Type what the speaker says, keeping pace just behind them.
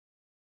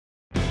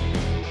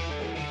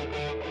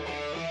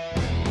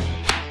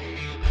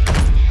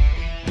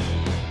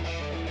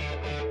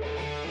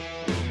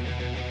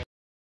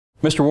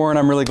Mr. Warren,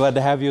 I'm really glad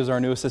to have you as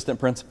our new assistant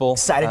principal.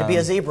 Excited to be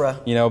a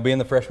zebra. You know, being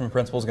the freshman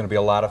principal is going to be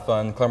a lot of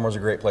fun. Claremore's a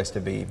great place to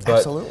be. But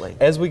absolutely.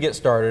 As we get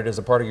started, as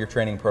a part of your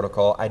training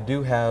protocol, I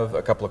do have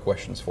a couple of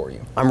questions for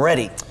you. I'm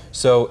ready.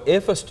 So,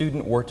 if a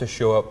student were to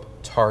show up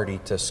tardy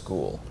to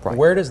school,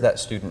 where does that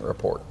student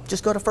report?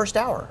 Just go to first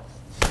hour.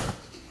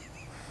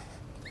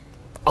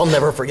 I'll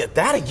never forget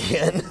that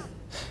again.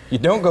 You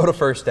don't go to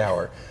first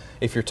hour.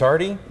 If you're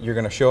tardy, you're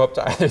going to show up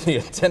to either the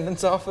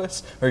attendance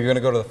office or you're going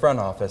to go to the front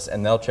office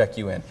and they'll check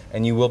you in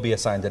and you will be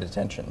assigned to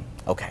detention.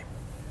 Okay.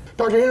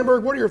 Dr.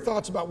 Hindenburg, what are your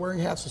thoughts about wearing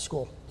hats to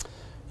school?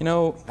 You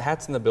know,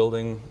 hats in the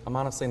building, I'm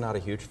honestly not a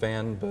huge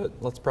fan, but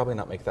let's probably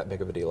not make that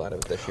big of a deal out of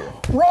it this year.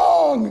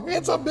 Wrong!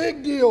 It's a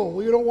big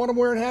deal. You don't want them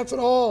wearing hats at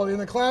all in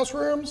the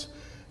classrooms,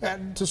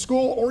 to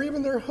school, or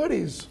even their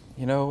hoodies.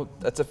 You know,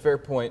 that's a fair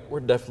point. We're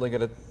definitely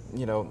going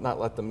to, not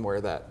let them wear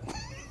that.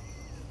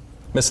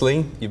 Miss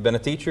Lee, you've been a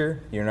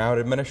teacher, you're now an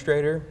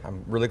administrator.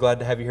 I'm really glad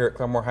to have you here at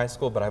Claremore High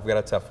School, but I've got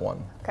a tough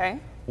one.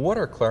 Okay. What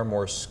are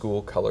Claremore's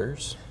school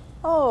colors?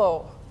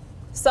 Oh,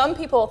 some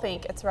people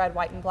think it's red,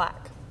 white, and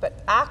black,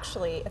 but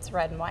actually it's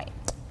red and white.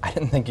 I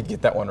didn't think you'd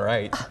get that one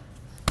right.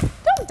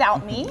 Don't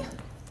doubt me.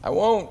 I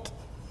won't.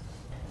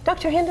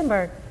 Dr.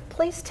 Hindenburg,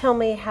 please tell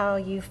me how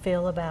you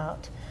feel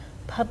about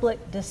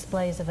public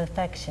displays of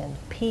affection,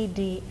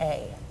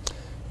 PDA.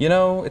 You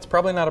know, it's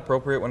probably not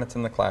appropriate when it's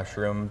in the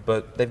classroom,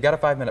 but they've got a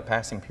 5-minute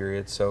passing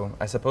period, so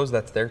I suppose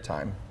that's their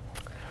time.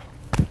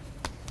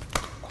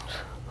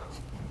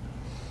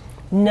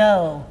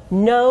 No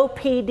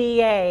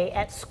PDA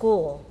at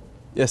school.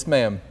 Yes,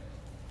 ma'am.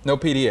 No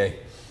PDA.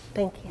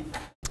 Thank you.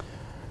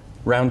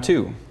 Round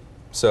 2.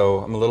 So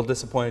I'm a little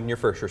disappointed in your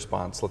first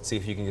response. Let's see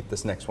if you can get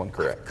this next one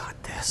correct.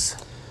 Got this.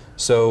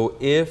 So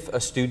if a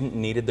student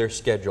needed their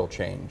schedule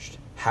changed,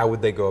 how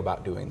would they go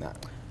about doing that?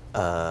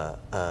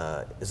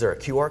 Is there a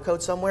QR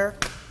code somewhere?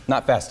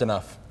 Not fast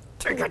enough.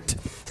 Dang it.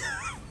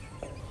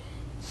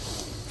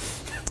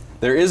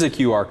 There is a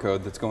QR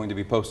code that's going to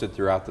be posted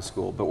throughout the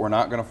school, but we're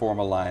not going to form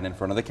a line in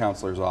front of the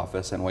counselor's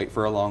office and wait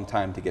for a long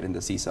time to get in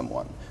to see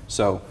someone.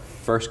 So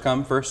first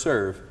come, first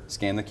serve,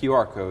 scan the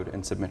QR code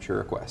and submit your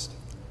request.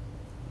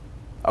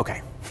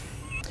 Okay.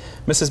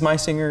 Mrs.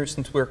 Meisinger,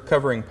 since we're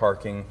covering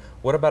parking,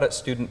 what about a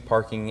student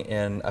parking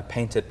in a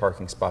painted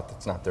parking spot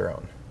that's not their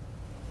own?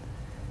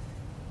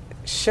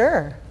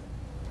 Sure.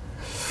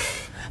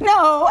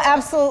 No,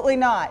 absolutely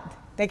not.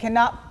 They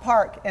cannot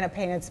park in a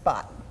painted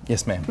spot.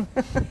 Yes, ma'am.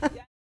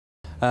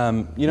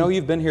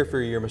 You've been here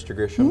for a year, Mr.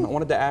 Grisham. I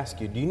wanted to ask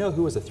you, do you know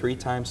who was a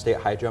 3-time state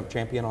high jump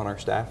champion on our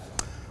staff?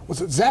 Was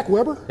it Zach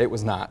Weber? It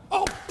was not.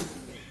 Oh.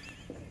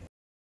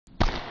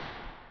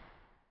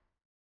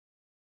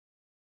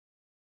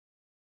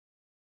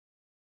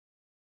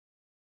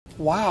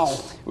 Wow.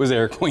 It was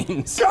Eric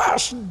Queens.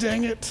 Gosh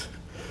dang it.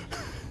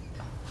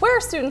 Where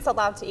are students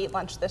allowed to eat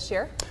lunch this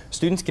year?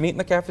 Students can eat in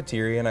the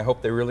cafeteria, and I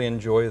hope they really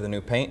enjoy the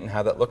new paint and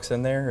how that looks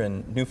in there,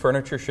 and new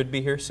furniture should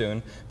be here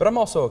soon, but I'm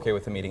also okay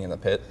with them eating in the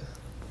pit.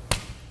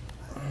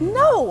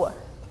 No,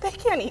 they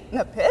can't eat in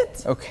the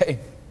pit. Okay,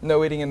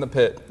 no eating in the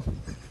pit.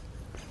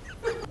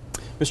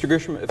 Mr.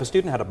 Grisham, if a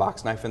student had a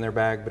box knife in their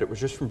bag, but it was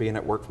just from being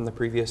at work from the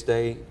previous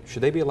day,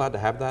 should they be allowed to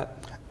have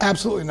that?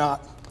 Absolutely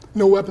not.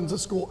 No weapons at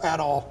school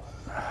at all.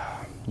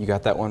 You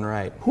got that one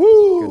right.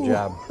 Woo! Good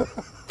job.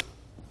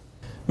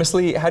 Miss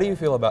Lee, how do you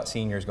feel about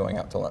seniors going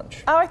out to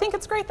lunch? Oh, I think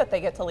it's great that they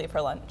get to leave for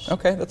lunch.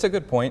 Okay, that's a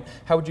good point.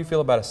 How would you feel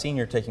about a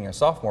senior taking a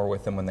sophomore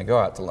with them when they go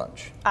out to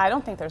lunch? I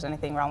don't think there's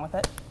anything wrong with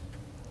it.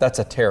 That's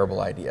a terrible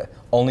idea.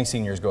 Only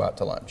seniors go out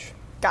to lunch.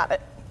 Got it.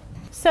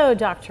 So,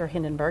 Dr.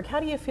 Hindenburg, how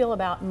do you feel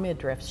about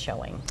midriff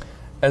showing?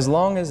 As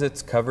long as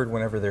it's covered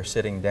whenever they're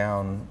sitting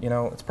down,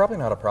 it's probably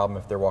not a problem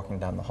if they're walking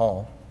down the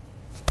hall.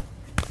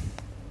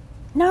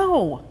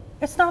 No,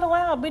 it's not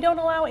allowed. We don't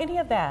allow any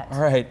of that. All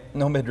right,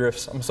 no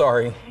midriffs. I'm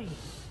sorry.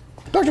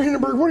 Dr.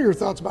 Hindenburg, what are your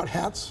thoughts about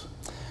hats?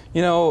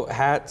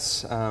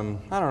 Hats, I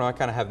don't know, I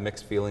kind of have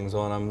mixed feelings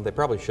on them. They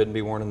probably shouldn't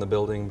be worn in the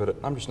building, but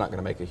I'm just not going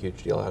to make a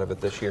huge deal out of it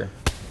this year.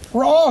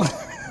 Wrong.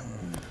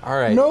 All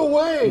right. No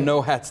way.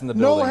 No hats in the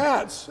building. No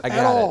hats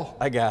at all.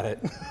 I got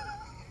it.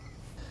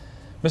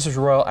 Mrs.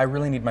 Royal, I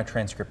really need my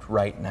transcript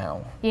right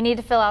now. You need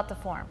to fill out the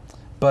form.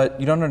 But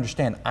you don't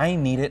understand. I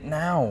need it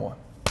now.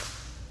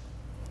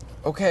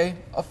 Okay,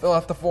 I'll fill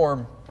out the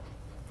form.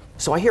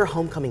 So I hear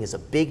homecoming is a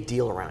big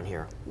deal around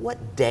here.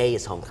 What day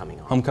is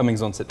homecoming on?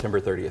 Homecoming's on September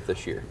 30th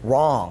this year.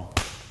 Wrong.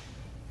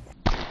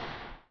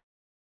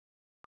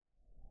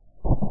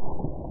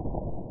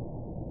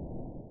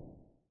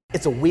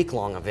 It's a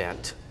week-long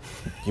event.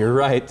 You're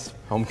right.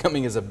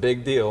 Homecoming is a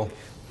big deal.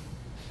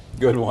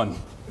 Good one.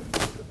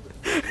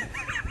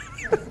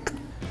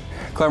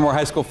 Claremore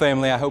High School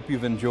family, I hope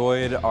you've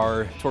enjoyed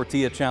our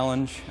tortilla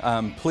challenge.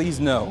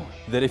 Please know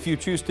that if you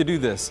choose to do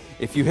this,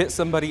 if you hit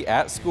somebody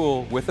at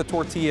school with a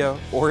tortilla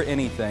or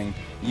anything,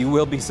 you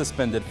will be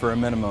suspended for a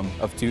minimum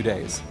of 2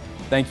 days.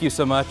 Thank you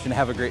so much and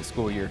have a great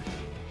school year.